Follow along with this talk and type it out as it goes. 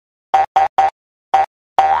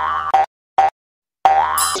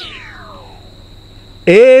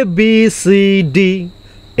A B C D,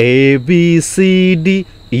 A B C D,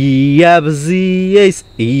 E F G H,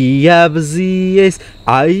 E F G H,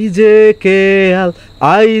 I J K L,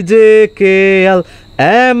 I J K L,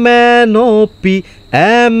 M N O P,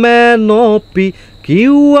 M N O P,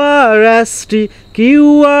 Q R S T,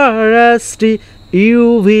 Q R S T,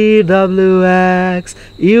 U V W X,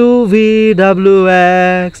 U V W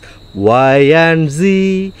X, Y and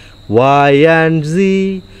Z, Y and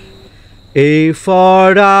Z. A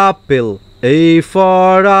for apple, A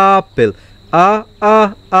for apple, A,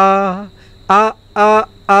 A, A, A, A,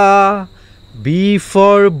 A. B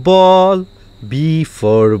for ball, B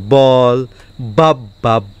for ball, Ba,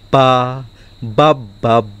 ba, ba, Ba,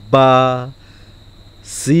 ba, ba.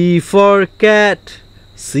 C for cat,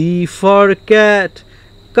 C for cat,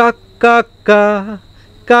 Ka, ka, ka,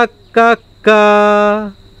 Ka, ka,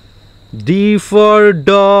 ka. D for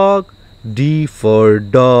dog, D for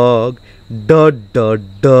dog, Da, da,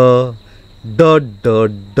 da, da, da,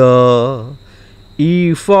 da.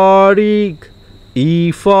 E for egg,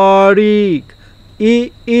 E for egg,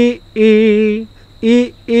 E, E, E,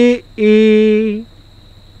 E, E, E.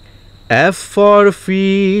 F for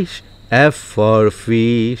fish, F for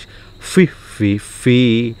fish, F, F, F,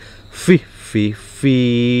 F, F, F.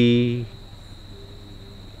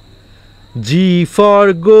 G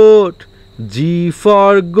for goat, G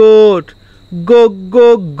for goat, Go,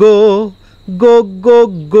 go, go, go, go,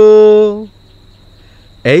 go.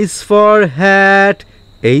 H for hat,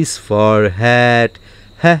 H for hat,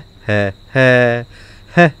 ha, ha, ha,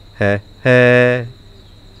 ha, ha, ha.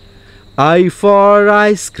 I for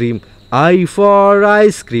ice cream, I for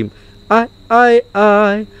ice cream, I, I,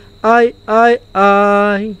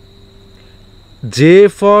 I. J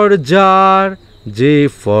for jar, J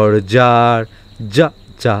for jar, ja,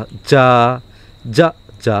 ja, ja, ja,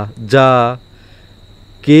 ja, ja.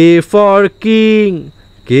 K for king,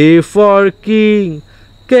 K for king,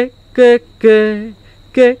 K, K, K,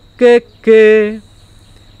 K, K, K.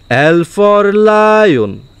 L for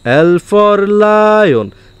lion, L for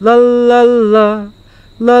lion, la, la, la,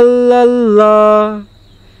 la, la, la.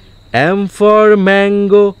 M for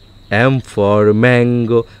mango, M for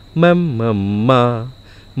mango, ma, ma, ma,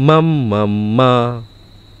 ma, ma, ma.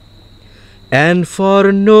 N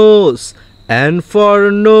for nose, N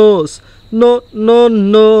for nose, no, no,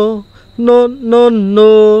 no, no, no,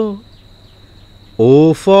 no.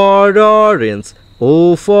 O for orange,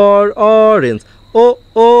 O for orange, O,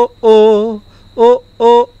 O, O, O,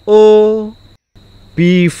 O, O.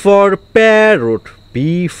 P for parrot,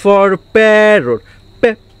 P for parrot,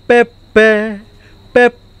 pe, pe, pe, pe,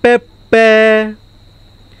 pe, pe.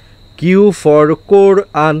 Q for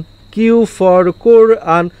Quran, Q for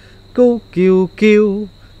Quran, Q, Q, Q,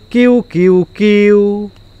 Q, Q,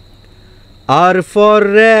 Q. R for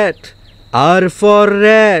rat, R for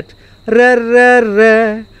rat, re, re,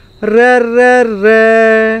 re, re, re,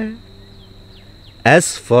 re.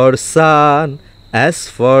 S for sun, S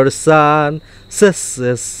for sun, s, s,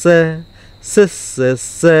 s, s,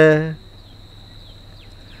 s, s.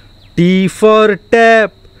 T for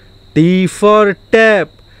tap, T for tap,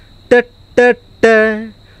 t, t,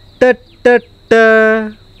 t, t, t,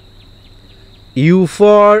 t. U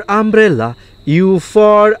for umbrella, U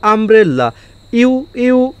for umbrella, U,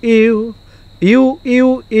 U, U, U,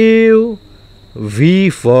 U, U. V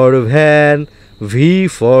for van, V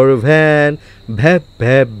for van, bhe,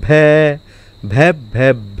 bhe, bhe, bhe,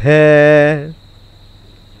 bhe, bhe.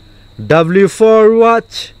 W for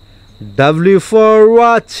watch, W for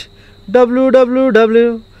watch, W, W,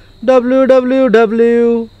 W, W, W,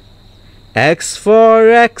 W. X for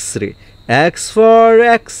X-ray, X for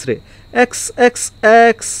X-ray, X, X,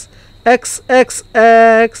 X, X, X,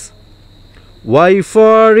 X. Y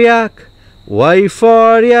for yak, Y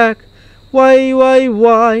for yak, Y, Y,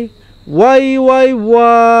 Y, Y, Y,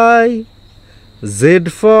 Y. Z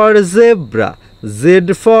for zebra,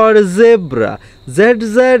 Z for zebra, Z,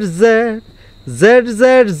 Z, Z, Z,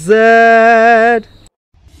 Z, Z.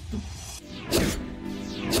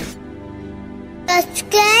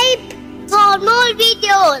 Subscribe for more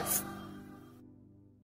videos.